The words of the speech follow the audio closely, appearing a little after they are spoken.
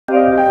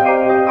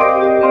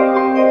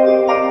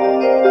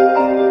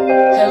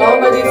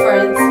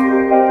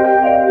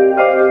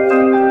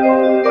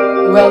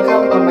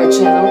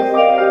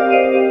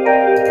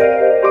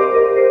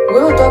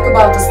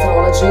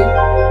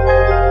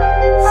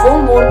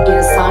in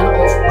a sign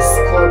of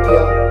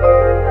Scorpio,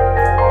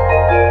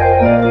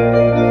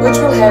 which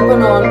will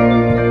happen on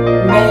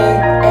May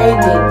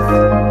 18th.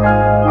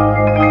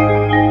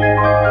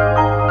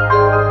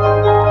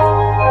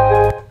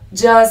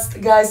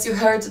 Just, guys, you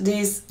heard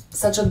this,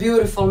 such a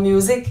beautiful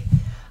music.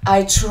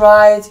 I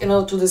tried,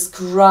 to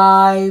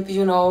describe,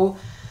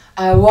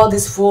 what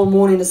this full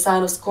moon in the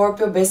sign of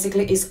Scorpio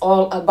basically is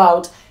all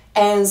about.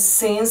 And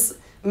since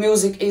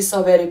music is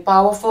so very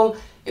powerful,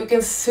 you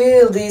can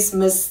feel this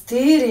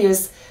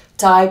mysterious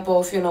type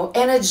of,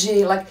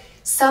 energy, like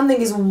something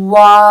is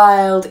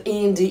wild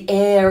in the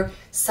air,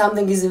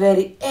 something is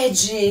very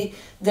edgy,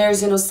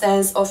 there's,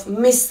 sense of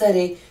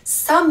mystery,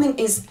 something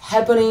is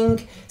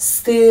happening,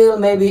 still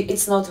maybe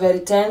it's not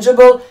very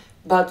tangible,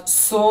 but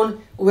soon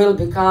will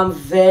become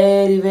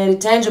very, very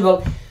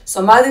tangible.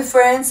 So my dear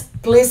friends,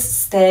 please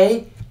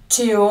stay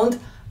tuned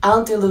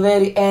until the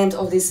very end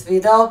of this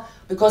video,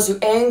 because you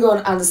ain't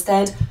gonna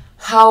understand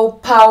how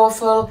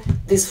powerful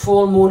this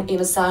full moon in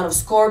the sign of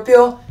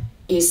Scorpio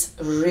is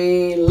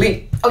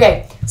really.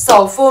 Okay,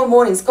 so full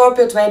moon in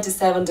Scorpio,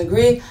 27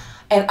 degree,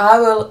 and I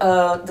will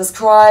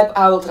describe,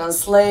 I will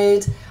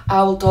translate,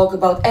 I will talk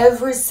about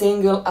every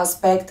single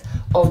aspect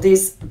of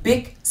this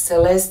big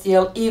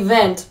celestial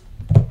event.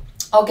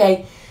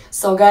 Okay,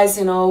 so guys,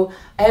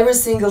 every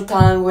single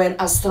time when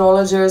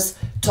astrologers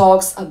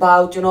talks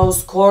about,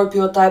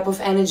 Scorpio type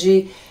of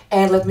energy,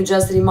 and let me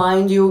just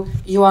remind you,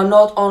 you are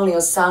not only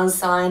a sun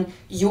sign,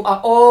 you are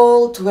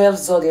all 12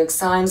 zodiac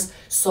signs.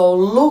 So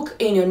look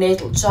in your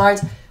natal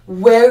chart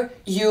where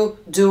you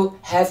do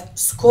have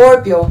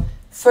Scorpio.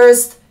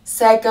 First,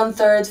 second,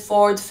 third,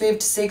 fourth,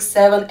 fifth, sixth,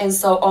 seventh, and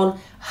so on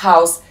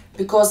house.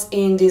 Because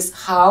in this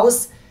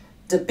house,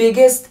 the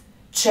biggest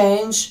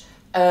change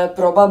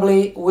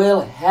probably will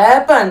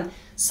happen.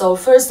 So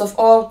first of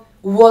all,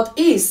 what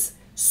is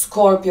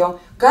Scorpio?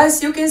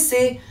 Guys, you can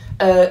see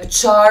a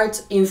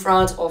chart in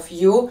front of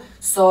you.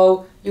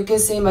 So you can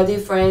see, my dear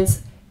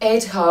friends,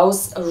 8th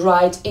house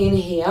right in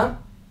here.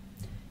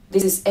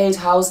 This is 8th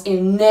house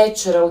in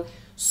natural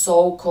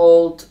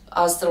so-called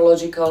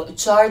astrological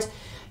chart.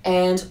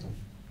 And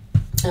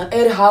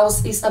 8th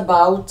house is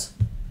about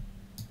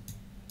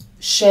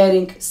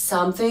sharing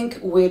something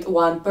with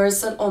one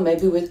person or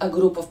maybe with a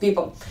group of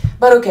people.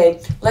 But okay,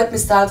 let me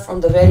start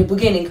from the very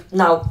beginning.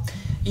 Now,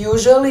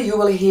 usually you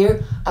will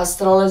hear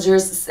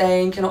astrologers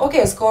saying,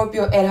 okay,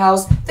 Scorpio, 8th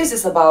house, this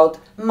is about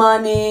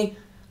money,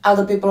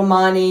 other people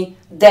money,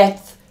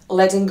 death,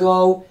 letting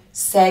go,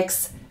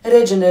 sex,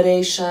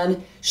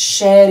 regeneration,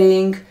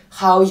 sharing,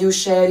 how you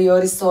share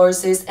your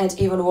resources, and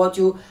even what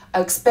you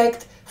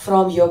expect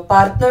from your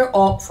partner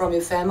or from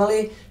your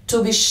family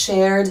to be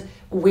shared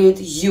with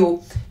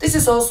you. This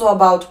is also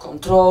about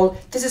control.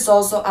 This is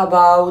also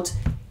about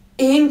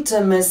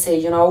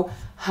intimacy,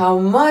 how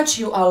much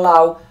you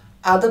allow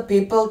other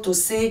people to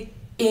see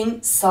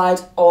inside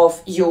of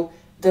you.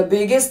 The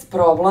biggest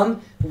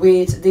problem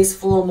with this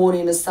full moon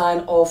in the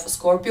sign of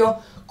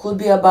Scorpio could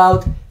be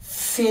about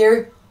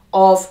fear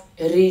of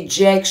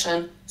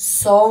rejection.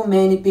 So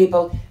many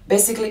people,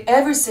 basically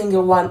every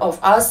single one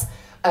of us,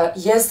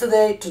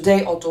 yesterday,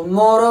 today or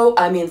tomorrow,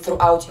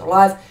 throughout your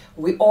life,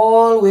 we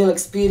all will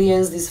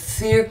experience this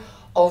fear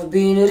of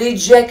being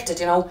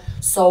rejected,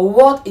 So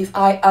what if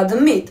I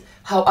admit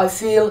how I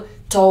feel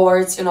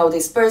towards,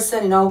 this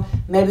person,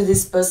 maybe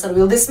this person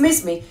will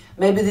dismiss me,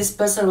 maybe this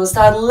person will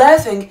start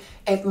laughing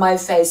at my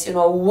face,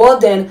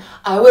 what then?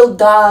 I will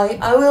die,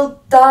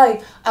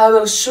 I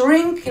will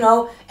shrink,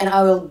 and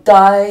I will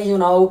die,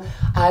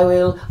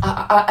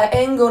 I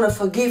ain't gonna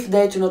forgive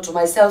that, to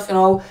myself,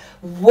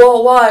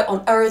 why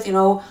on earth,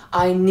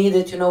 I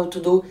needed,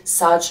 to do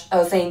such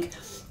a thing.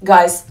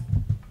 Guys,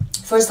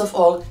 first of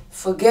all,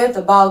 forget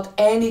about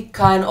any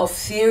kind of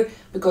fear,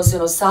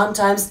 because,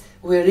 sometimes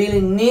we really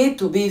need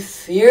to be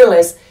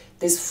fearless.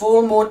 This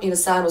full moon in the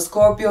sign of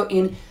Scorpio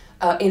in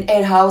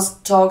 8th house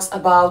talks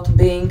about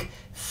being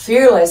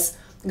fearless.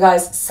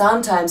 Guys,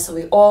 sometimes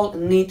we all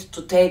need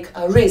to take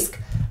a risk,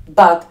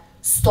 but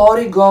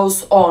story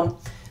goes on.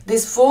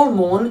 This full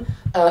moon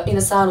in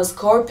the sign of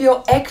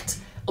Scorpio acts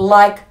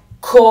like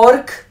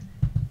cork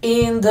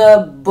in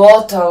the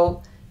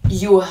bottle.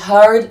 You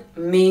heard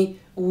me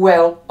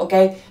well,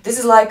 okay? This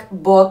is like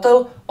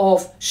bottle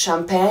of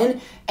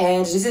champagne,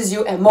 and this is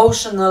you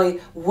emotionally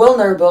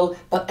vulnerable,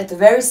 but at the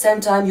very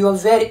same time you are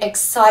very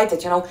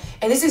excited,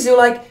 and this is you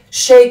like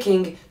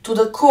shaking to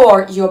the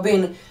core. You've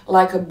been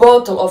like a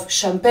bottle of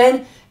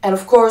champagne, and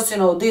of course,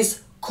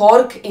 this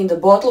cork in the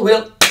bottle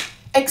will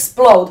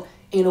explode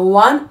in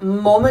one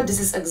moment. This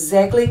is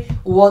exactly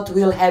what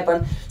will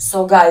happen.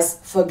 So guys,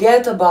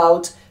 forget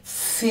about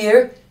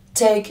fear,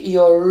 take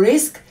your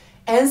risk,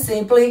 and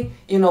simply,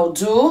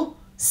 do,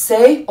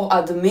 say or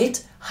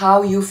admit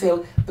how you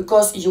feel,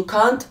 because you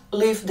can't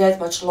live that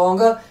much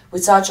longer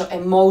with such an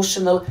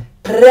emotional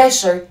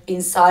pressure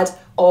inside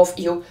of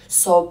you.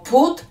 So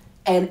put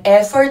an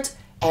effort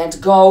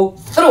and go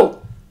through,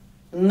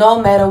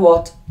 no matter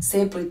what.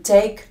 Simply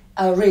take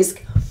a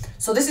risk.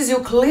 So this is you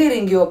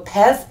clearing your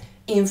path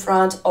in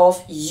front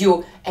of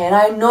you, And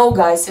I know,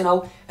 guys, you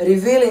know,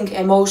 revealing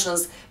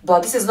emotions,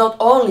 but this is not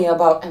only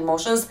about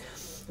emotions,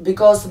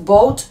 because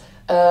both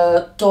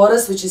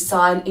Taurus, which is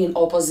sign in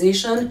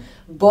opposition,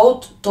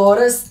 both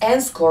Taurus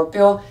and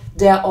Scorpio,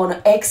 they are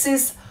on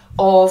axis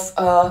of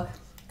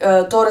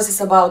Taurus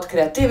is about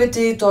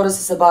creativity, Taurus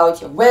is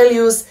about your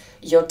values,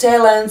 your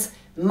talents,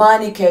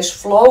 money, cash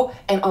flow,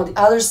 and on the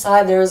other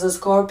side there is a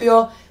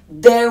Scorpio,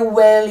 their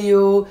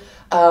value,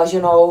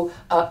 you know,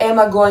 am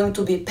I going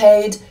to be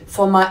paid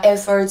for my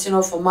efforts, you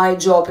know, for my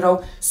job, you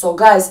know. So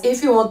guys,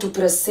 if you want to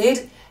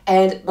proceed,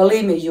 and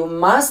believe me, you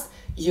must,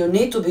 you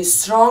need to be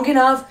strong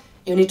enough,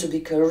 you need to be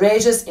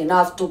courageous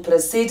enough to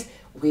proceed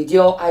with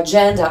your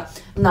agenda.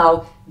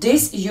 Now,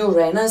 this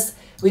Uranus,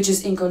 which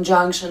is in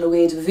conjunction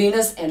with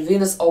Venus, and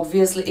Venus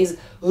obviously is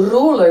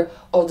ruler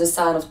of the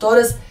sign of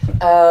Taurus,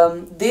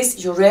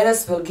 this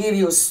Uranus will give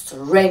you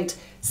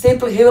strength.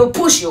 Simply, he will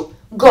push you.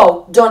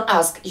 Go, don't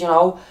ask, you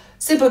know.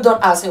 Simply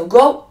don't ask him.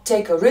 Go,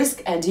 take a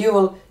risk, and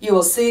you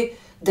will see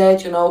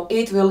that, you know,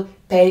 it will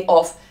pay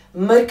off.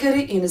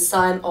 Mercury in the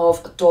sign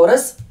of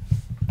Taurus,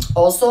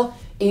 also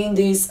in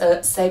this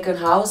second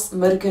house.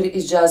 Mercury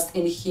is just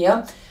in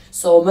here.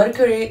 So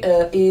Mercury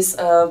is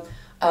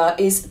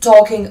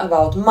talking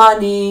about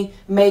money,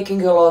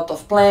 making a lot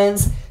of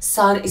plans.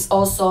 Sun is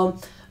also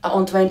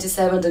on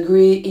 27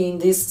 degree in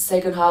this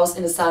second house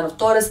in the sign of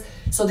Taurus.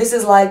 So this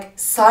is like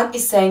Sun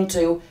is saying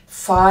to you,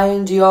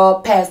 find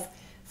your path,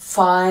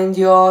 find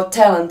your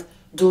talent,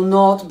 do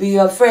not be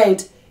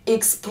afraid,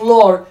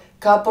 explore.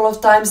 Couple of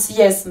times,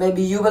 yes,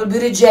 maybe you will be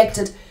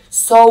rejected.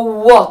 So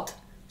what?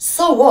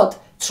 So what?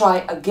 Try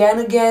again,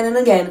 again and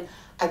again,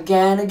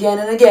 again, again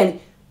and again.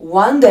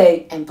 One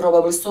day, and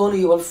probably soon,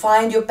 you will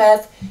find your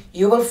path,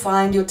 you will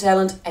find your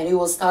talent, and you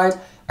will start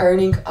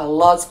earning a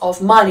lot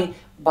of money.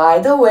 By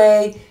the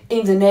way,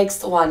 in the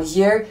next 1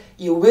 year,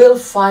 you will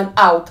find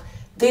out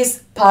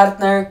this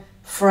partner,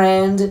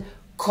 friend,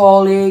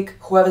 colleague,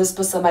 whoever this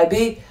person might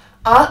be,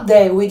 are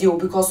they with you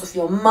because of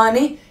your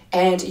money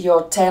and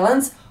your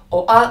talents,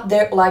 or are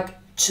they like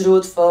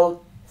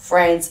truthful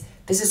friends?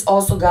 This is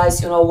also,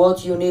 guys, you know,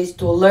 what you need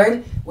to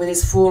learn with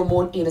this full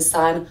moon in the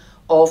sign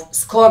of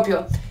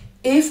Scorpio.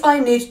 If I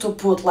need to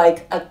put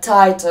like a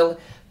title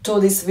to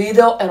this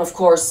video, and of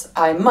course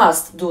I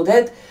must do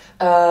that,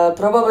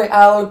 probably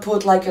I will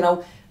put like, you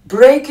know,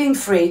 breaking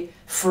free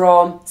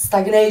from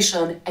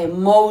stagnation,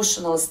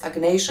 emotional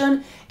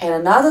stagnation, and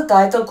another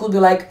title could be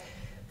like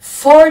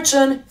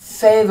Fortune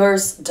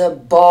favors the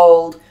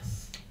bold.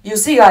 You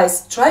see,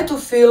 guys, try to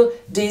feel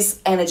this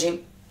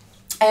energy.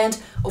 And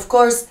of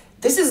course,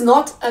 this is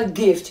not a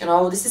gift, you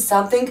know, this is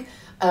something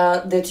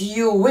that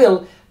you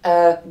will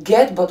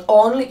get, but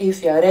only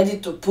if you are ready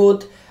to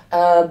put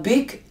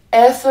big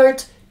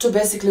effort to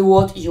basically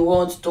what you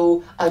want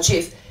to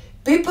achieve.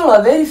 People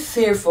are very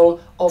fearful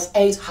of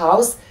 8th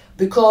house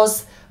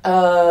because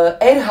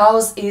 8th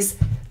house is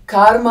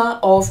karma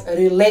of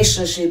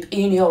relationship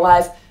in your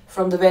life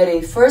from the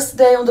very first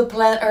day on the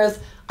planet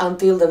Earth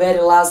until the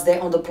very last day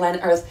on the planet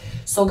Earth.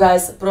 So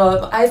guys,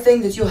 I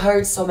think that you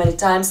heard so many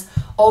times,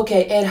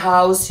 okay, 8th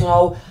house, you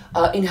know,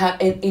 in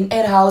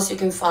 8th house you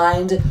can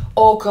find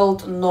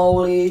occult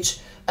knowledge,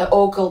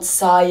 occult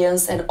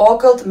science, and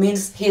occult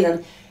means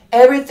hidden.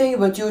 Everything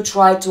that you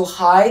try to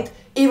hide,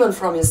 even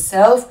from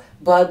yourself,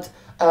 but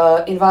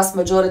in vast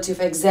majority of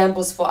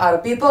examples for other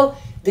people,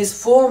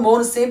 this full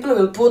moon simply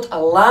will put a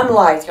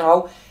limelight, you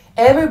know.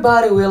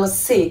 Everybody will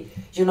see,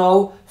 you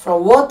know,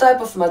 from what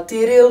type of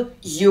material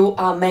you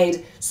are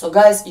made. So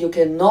guys, you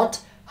cannot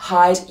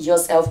hide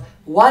yourself.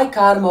 Why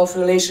karma of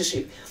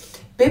relationship?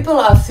 People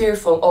are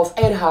fearful of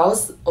 8th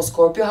house or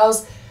Scorpio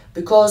house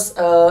because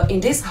in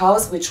this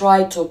house we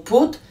try to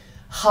put,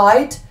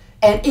 hide,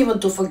 and even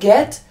to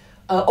forget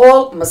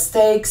all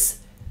mistakes,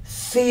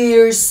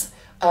 fears,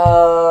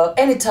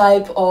 any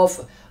type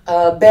of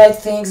bad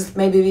things that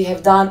maybe we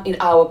have done in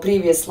our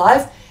previous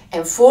life,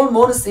 and full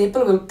moon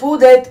simple will put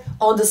that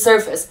on the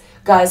surface.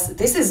 Guys,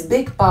 this is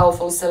big,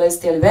 powerful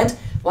celestial event.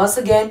 Once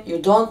again, you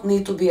don't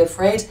need to be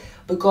afraid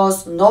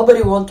because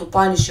nobody wants to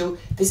punish you.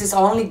 This is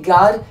only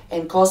God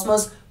and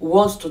Cosmos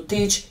wants to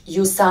teach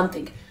you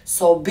something.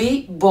 So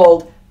be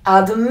bold.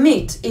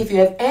 Admit. If you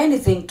have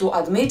anything to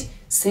admit,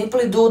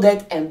 simply do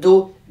that, and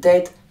do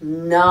that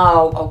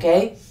now,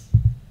 okay?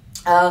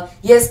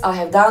 Yes, I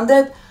have done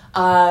that.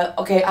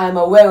 Okay, I'm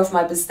aware of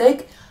my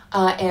mistake.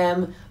 I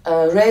am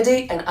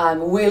ready and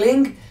I'm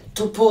willing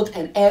to put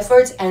an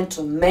effort and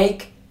to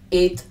make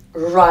it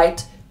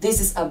right.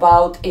 This is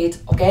about it,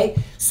 okay?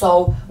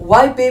 So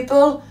why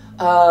people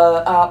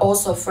are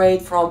also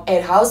afraid from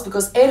 8th house?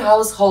 Because 8th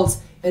house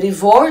holds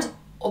reward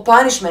or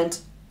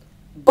punishment,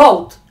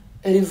 both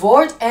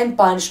reward and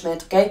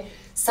punishment, okay?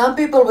 Some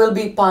people will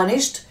be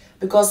punished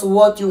because of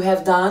what you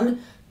have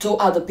done to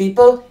other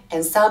people,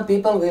 and some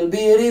people will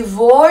be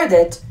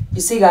rewarded.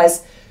 You see,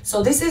 guys,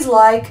 so this is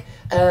like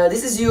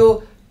this is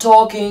you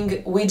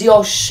talking with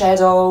your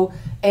shadow.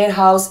 8th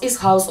house is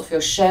house of your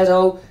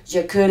shadow,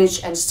 your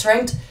courage and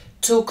strength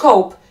to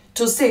cope,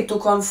 to sit, to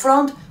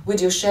confront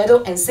with your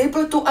shadow, and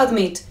simply to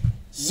admit,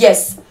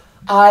 yes,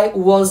 I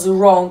was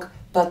wrong.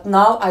 but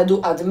now I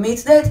do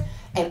admit that,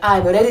 and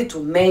I'm ready to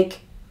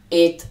make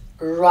it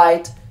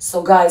right.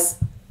 So guys,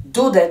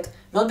 do that,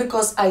 not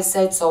because I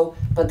said so,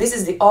 but this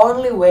is the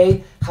only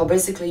way how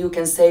basically you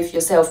can save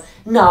yourself.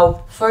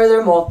 Now,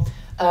 furthermore,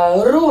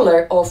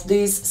 ruler of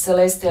this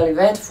celestial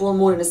event, full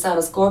moon in the sign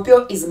of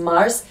Scorpio, is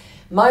Mars.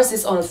 Mars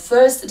is on the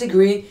 1st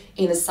degree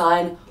in the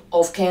sign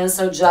of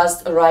Cancer,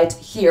 just right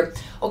here.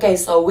 Okay,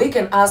 so we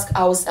can ask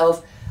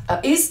ourselves,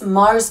 is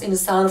Mars in the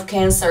sign of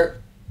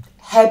Cancer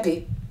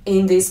happy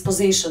in this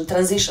position,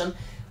 transition?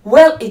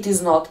 Well, it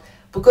is not,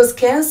 because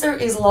Cancer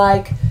is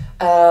like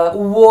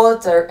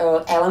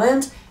water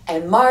element,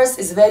 and Mars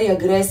is very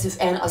aggressive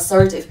and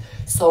assertive.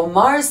 So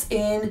Mars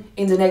in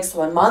the next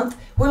 1 month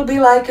will be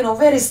like,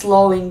 very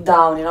slowing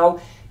down,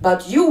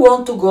 but you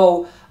want to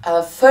go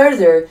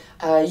further,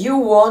 you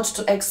want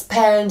to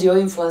expand your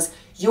influence,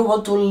 you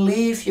want to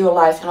live your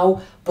life,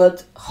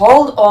 but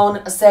hold on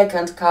a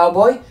second,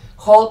 cowboy,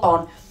 hold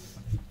on,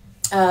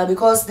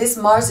 because this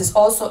Mars is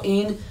also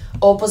in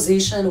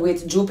opposition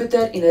with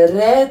Jupiter in a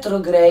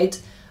retrograde,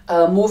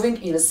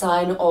 moving in a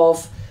sign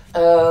of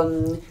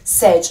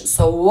Sag.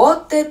 So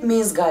what that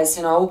means, guys,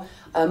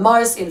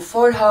 Mars in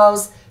 4th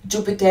house,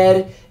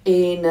 Jupiter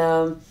in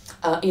a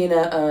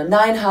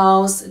 9th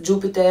house.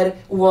 Jupiter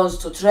wants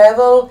to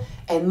travel,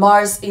 and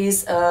Mars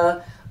is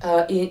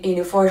in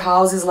your 4th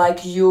house, is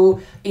like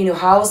you in your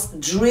house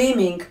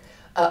dreaming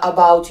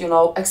about,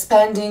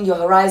 expanding your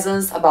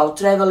horizons, about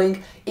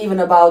traveling, even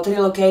about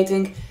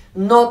relocating.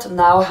 Not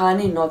now,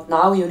 honey, not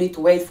now. You need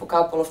to wait for a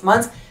couple of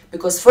months,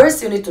 because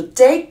first you need to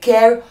take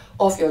care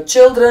of your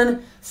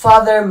children,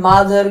 father,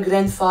 mother,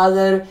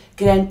 grandfather,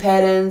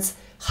 grandparents,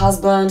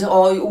 husband,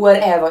 or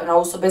wherever,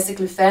 so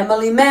basically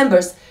family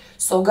members.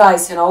 So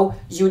guys,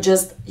 you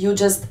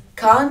just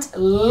can't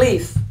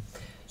leave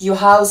your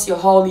house, your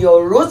home,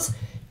 your roots,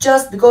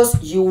 just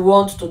because you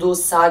want to do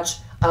such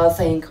a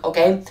thing,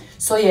 okay?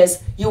 So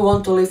yes, you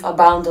want to live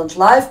abundant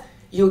life,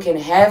 you can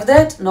have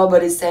that,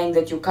 nobody's saying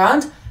that you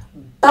can't,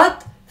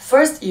 but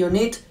first you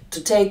need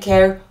to take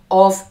care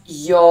of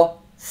your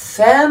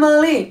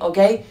family,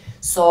 okay?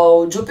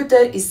 So Jupiter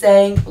is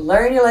saying,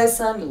 learn your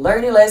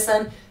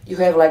lesson. You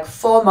have like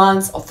 4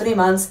 months or 3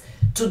 months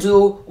to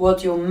do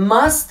what you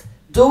must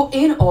do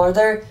in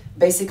order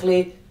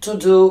basically to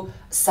do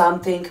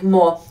something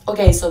more.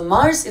 Okay, so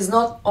Mars is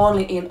not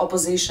only in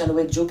opposition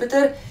with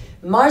Jupiter,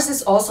 Mars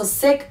is also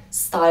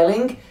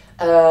sextiling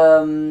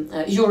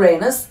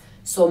Uranus.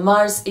 So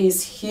Mars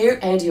is here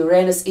and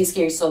Uranus is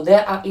here. So they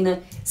are in a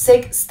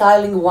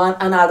sextiling one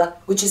another,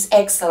 which is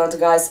excellent,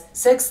 guys.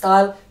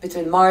 Sextile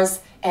between Mars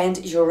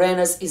and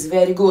Uranus is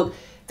very good.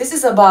 This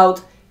is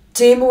about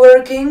team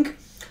working,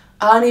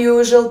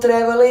 unusual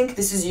traveling.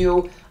 This is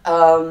you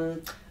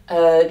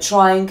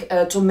trying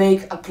to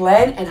make a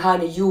plan, and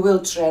honey, you will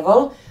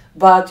travel,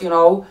 but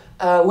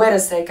wait a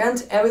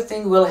second,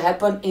 everything will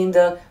happen in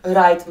the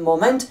right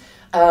moment.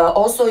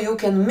 Also, you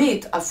can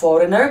meet a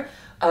foreigner,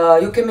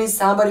 you can meet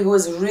somebody who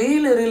is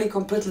really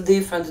completely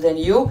different than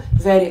you,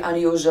 very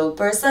unusual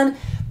person,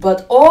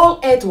 but all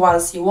at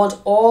once. You want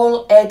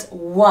all at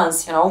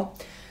once,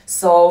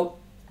 so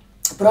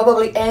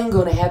probably ain't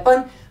gonna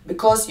happen,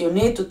 because you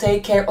need to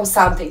take care of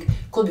something.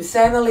 Could be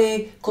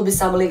family, could be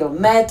some legal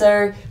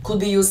matter, could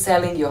be you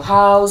selling your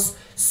house.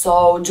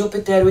 So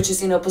Jupiter, which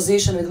is in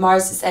opposition with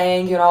Mars, is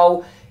saying,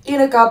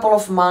 in a couple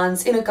of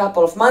months,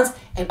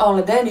 and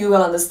only then you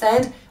will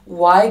understand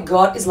why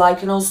God is like,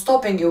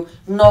 stopping you.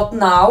 Not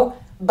now,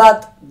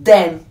 but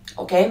then,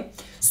 okay?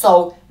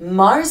 So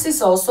Mars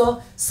is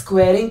also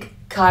squaring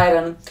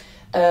Chiron.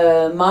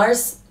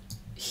 Mars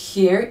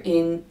here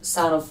in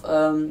sign of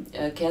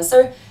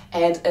Cancer,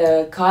 and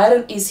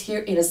Chiron is here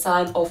in a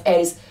sign of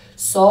Aries.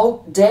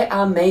 So they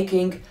are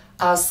making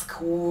a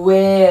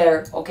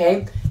square,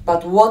 okay?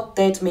 But what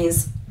that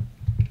means?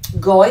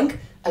 Going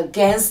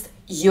against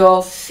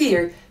your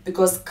fear,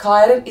 because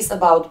Chiron is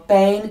about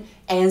pain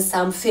and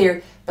some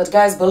fear. But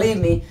guys, believe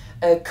me,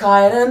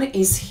 Chiron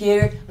is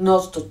here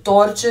not to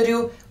torture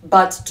you,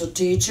 but to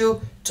teach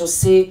you to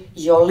see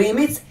your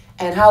limits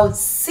and how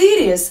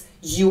serious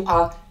you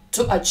are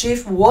to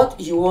achieve what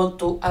you want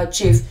to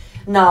achieve.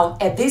 Now,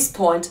 at this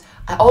point,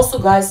 I also,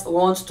 guys,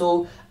 want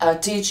to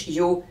teach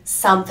you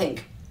something.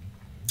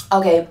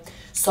 Okay,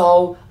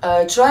 so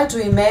try to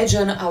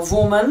imagine a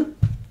woman.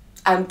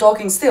 I'm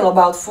talking still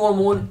about full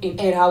moon in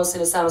 8th house in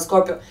the sign of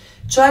Scorpio.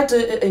 Try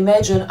to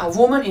imagine a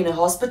woman in a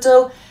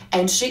hospital,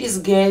 and she is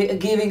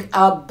giving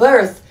a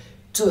birth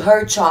to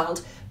her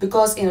child,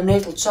 because in a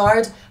natal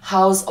chart,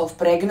 house of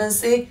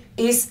pregnancy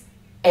is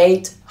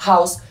 8th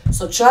house.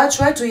 So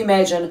try to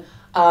imagine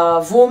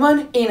a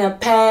woman in a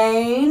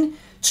pain,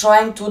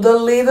 trying to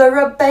deliver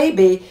a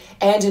baby,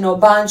 and a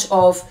bunch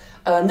of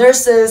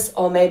nurses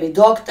or maybe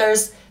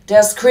doctors,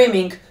 they're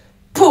screaming,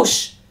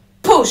 push,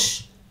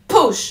 push,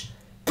 push,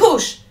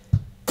 push,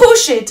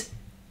 push it,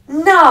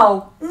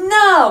 now,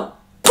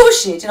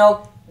 push it.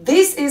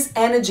 This is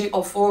energy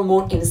of full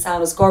moon in the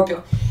sign of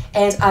Scorpio.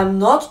 And I'm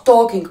not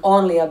talking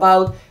only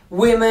about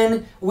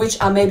women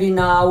which are maybe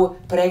now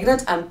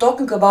pregnant. I'm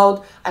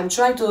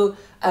trying to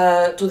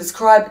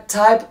describe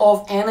type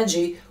of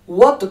energy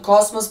what the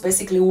cosmos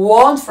basically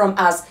want from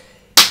us.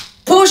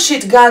 Push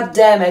it, god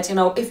damn it, you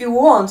know, if you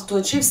want to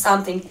achieve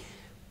something,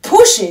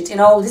 push it, you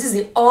know, this is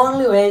the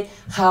only way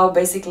how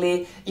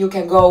basically you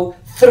can go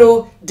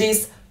through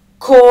this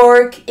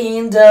cork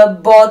in the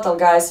bottle,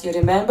 guys. You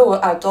remember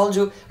what I told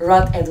you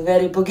right at the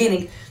very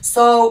beginning.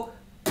 So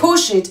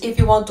push it if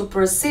you want to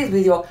proceed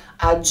with your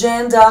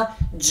agenda,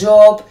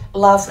 job,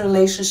 love,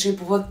 relationship,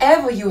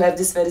 whatever you have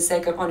this very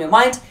second on your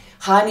mind,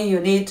 honey, you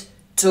need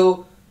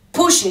to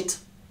push it.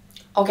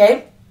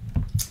 Okay,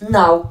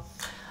 now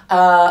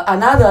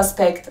another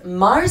aspect,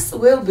 Mars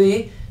will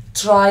be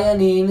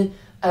trining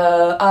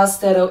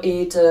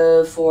asteroid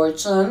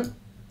fortune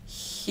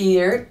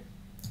here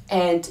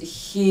and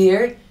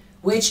here,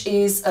 which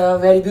is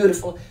very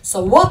beautiful.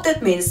 So what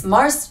that means,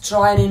 Mars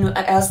trining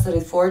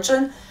asteroid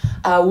fortune,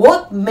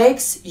 what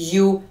makes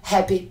you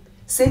happy?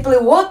 Simply,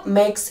 what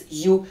makes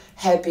you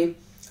happy?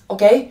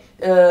 Okay,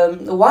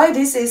 why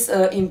this is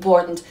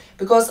important?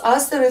 Because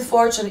asteroid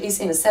fortune is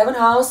in a 7th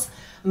house,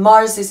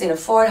 Mars is in a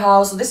 4th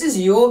house. So this is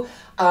you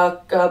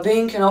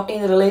being, you know,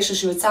 in a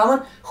relationship with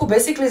someone who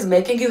basically is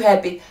making you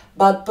happy,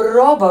 but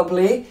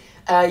probably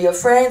your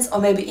friends or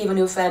maybe even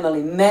your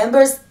family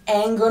members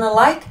ain't gonna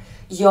like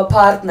your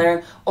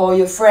partner or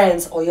your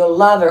friends or your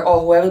lover or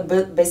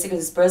whoever basically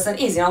this person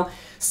is, you know.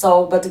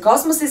 So, but the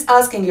cosmos is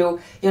asking you,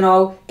 you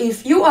know,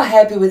 if you are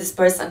happy with this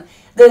person,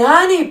 then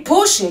honey,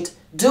 push it.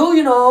 Do,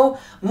 you know,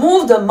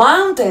 move the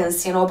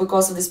mountains, you know,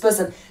 because of this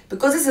person.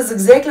 Because this is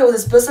exactly what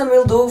this person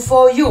will do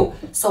for you.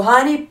 So,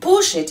 honey,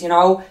 push it, you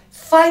know,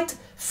 fight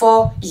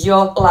for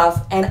your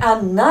love. And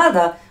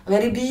another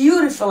very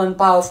beautiful and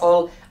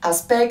powerful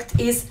aspect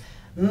is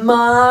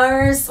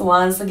Mars.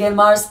 Once again,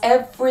 Mars,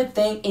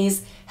 everything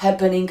is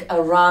happening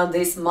around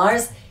this.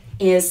 Mars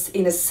is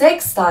in a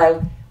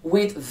sextile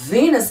with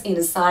Venus in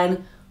the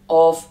sign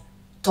of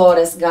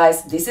Taurus,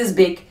 guys. This is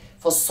big.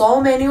 For so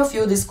many of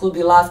you, this could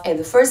be love at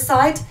the first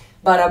sight,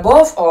 but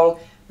above all,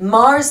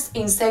 Mars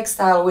in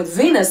sextile with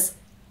Venus,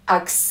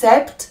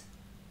 accept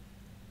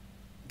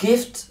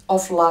gift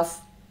of love.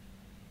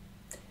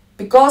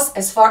 Because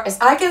as far as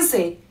I can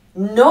see,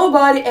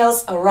 nobody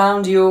else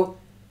around you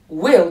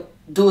will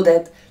do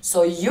that.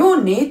 So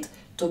you need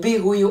to be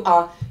who you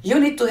are. You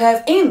need to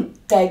have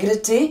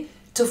integrity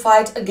to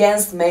fight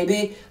against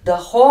maybe the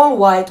whole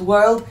wide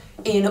world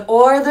in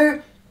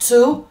order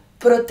to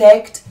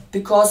protect,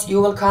 because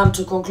you will come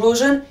to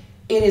conclusion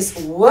it is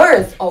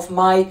worth of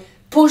my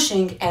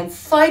pushing and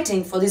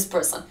fighting for this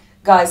person.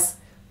 Guys,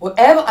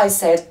 whatever I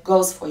said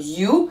goes for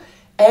you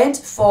and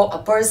for a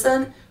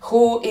person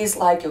who is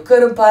like your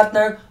current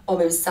partner or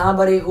maybe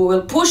somebody who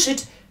will push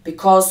it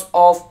because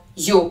of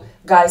you.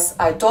 Guys,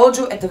 I told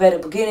you at the very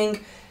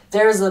beginning,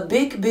 there is a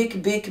big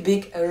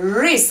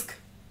risk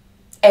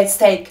at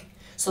stake.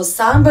 So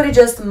somebody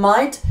just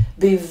might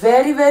be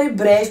very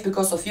brave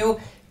because of you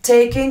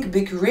taking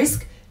big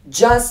risk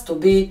just to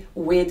be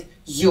with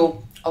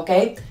you,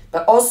 okay?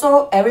 But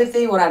also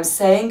everything what I'm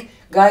saying,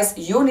 guys,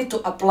 you need to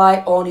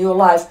apply on your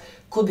life.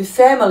 Could be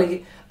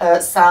family,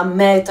 some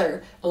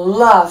matter,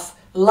 love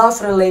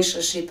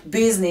relationship,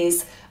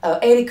 business,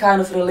 any kind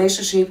of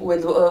relationship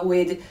with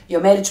your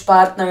marriage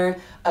partner,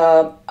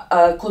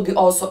 could be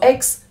also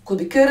ex, could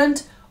be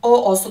current, or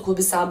also could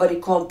be somebody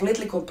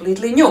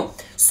completely new.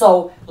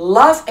 So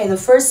love at the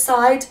first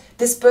sight,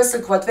 this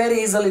person quite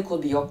very easily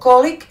could be your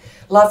colleague.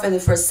 Love at the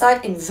first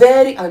sight in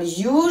very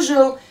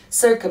unusual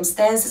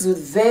circumstances with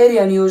very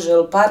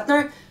unusual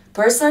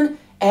person,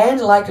 and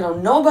like, you know,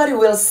 nobody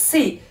will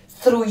see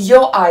through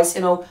your eyes,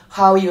 you know,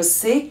 how you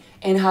see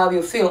and how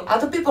you feel.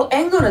 Other people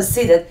ain't gonna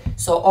see that.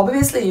 So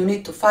obviously you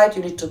need to fight,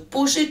 you need to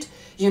push it,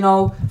 you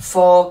know,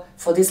 for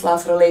this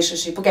love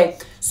relationship. Okay,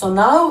 so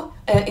now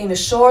in a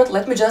short,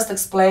 let me just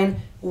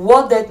explain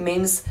what that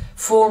means.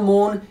 Full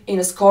moon in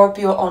a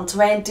Scorpio on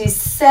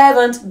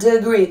 27th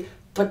degree,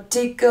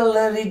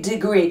 particularly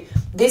degree.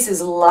 This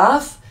is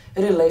love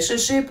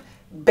relationship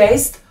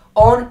based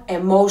on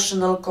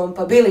emotional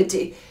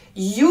compatibility.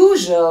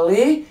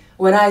 Usually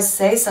when I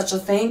say such a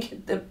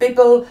thing, the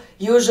people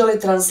usually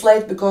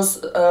translate,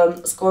 because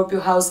Scorpio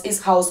house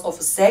is house of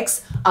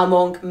sex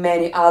among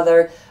many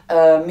other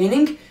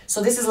meaning.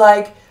 So this is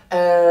like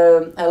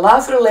a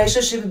love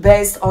relationship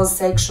based on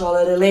sexual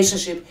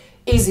relationship.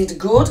 Is it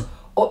good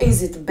or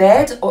is it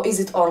bad, or is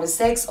it only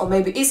sex, or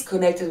maybe is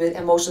connected with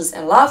emotions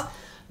and love?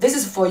 This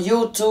is for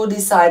you to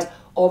decide.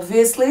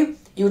 Obviously,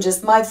 you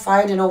just might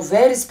find, you know,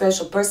 very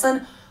special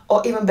person,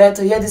 or even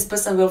better yet, this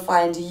person will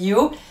find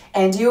you,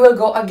 and you will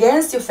go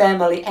against your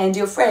family and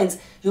your friends.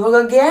 You will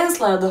go against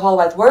the whole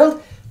wide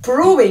world,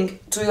 proving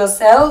to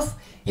yourself,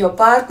 your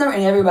partner,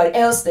 and everybody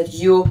else that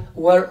you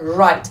were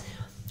right.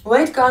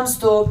 When it comes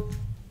to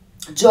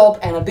job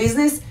and a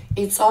business,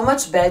 it's so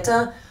much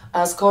better,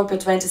 Scorpio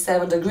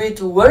 27 degree,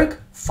 to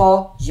work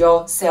for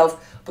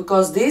yourself,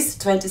 because this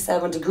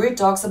 27 degree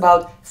talks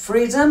about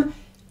freedom,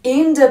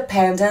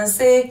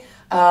 independency,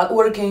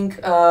 working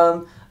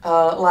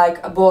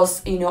like a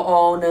boss in your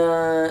own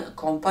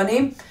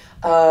company.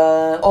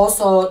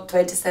 Also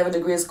 27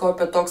 degrees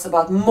Scorpio talks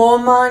about more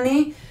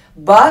money,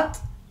 but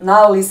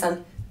now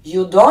listen,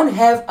 You don't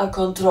have a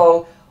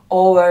control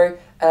over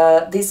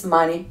this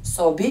money,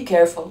 so be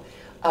careful.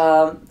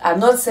 I'm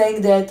not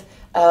saying that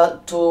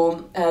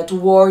to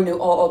warn you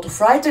or to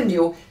frighten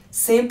you.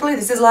 Simply,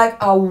 this is like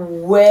a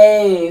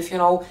wave, you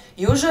know.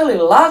 Usually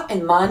love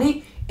and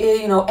money,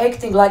 you know,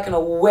 acting like a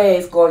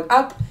wave going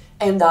up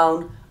and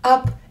down,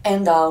 up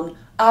and down,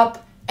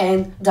 up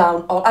and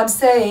down. Or I'm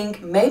saying,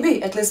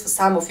 maybe, at least for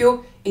some of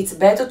you, it's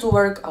better to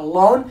work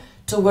alone,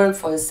 to work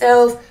for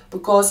yourself,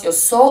 because your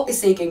soul is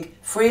seeking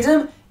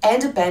freedom,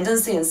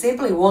 independency, and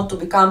simply want to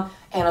become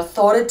an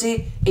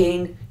authority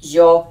in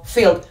your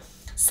field.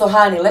 So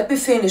honey, let me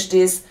finish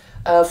this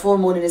full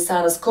moon in the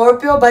sign of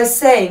Scorpio by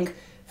saying,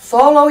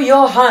 follow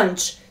your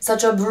hunch.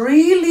 Such a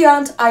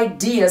brilliant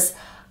ideas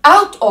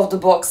out of the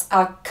box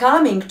are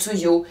coming to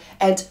you,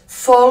 and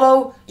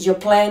follow your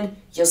plan,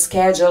 your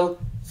schedule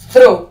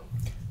through.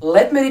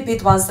 Let me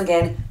repeat once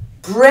again,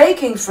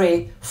 breaking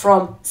free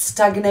from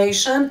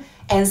stagnation,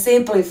 and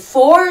simply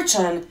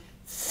fortune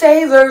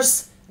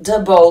favors the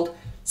bold.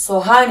 So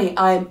honey,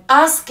 I'm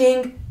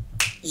asking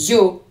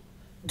you,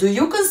 do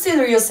you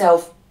consider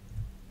yourself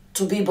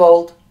to be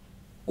bold?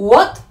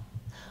 What?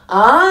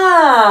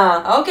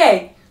 Ah,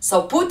 okay.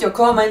 So put your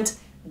comment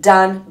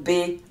down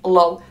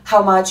below.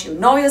 How much you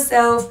know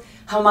yourself,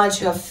 how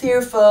much you are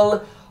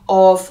fearful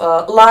of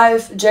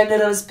life,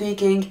 generally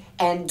speaking,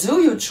 and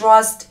do you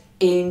trust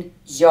in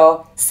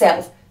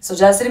yourself? So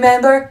just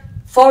remember,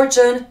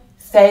 fortune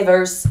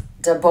favors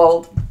the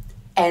bold.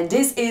 And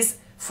this is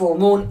full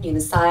moon in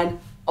the sign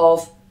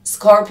of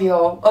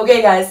Scorpio.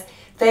 Okay guys,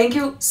 thank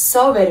you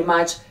so very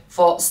much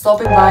for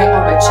stopping by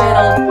on my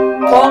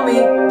channel. Call me,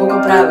 book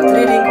a private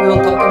reading.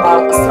 We'll talk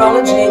about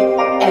astrology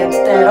and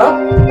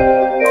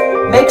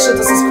tarot. Make sure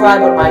to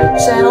subscribe on my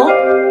channel.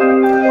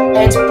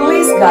 And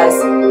please guys,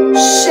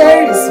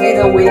 share this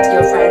video with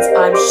your friends.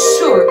 I'm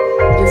sure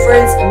your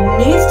friends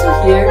need to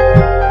hear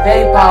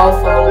very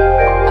powerful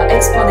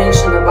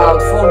explanation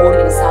about full moon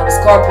in the sign of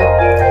Scorpio.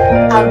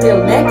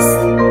 Until next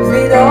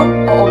video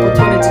or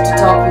opportunity to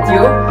talk with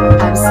you,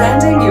 I'm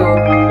sending you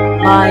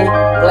my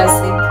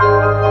blessing.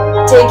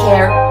 Take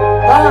care.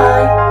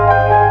 Bye.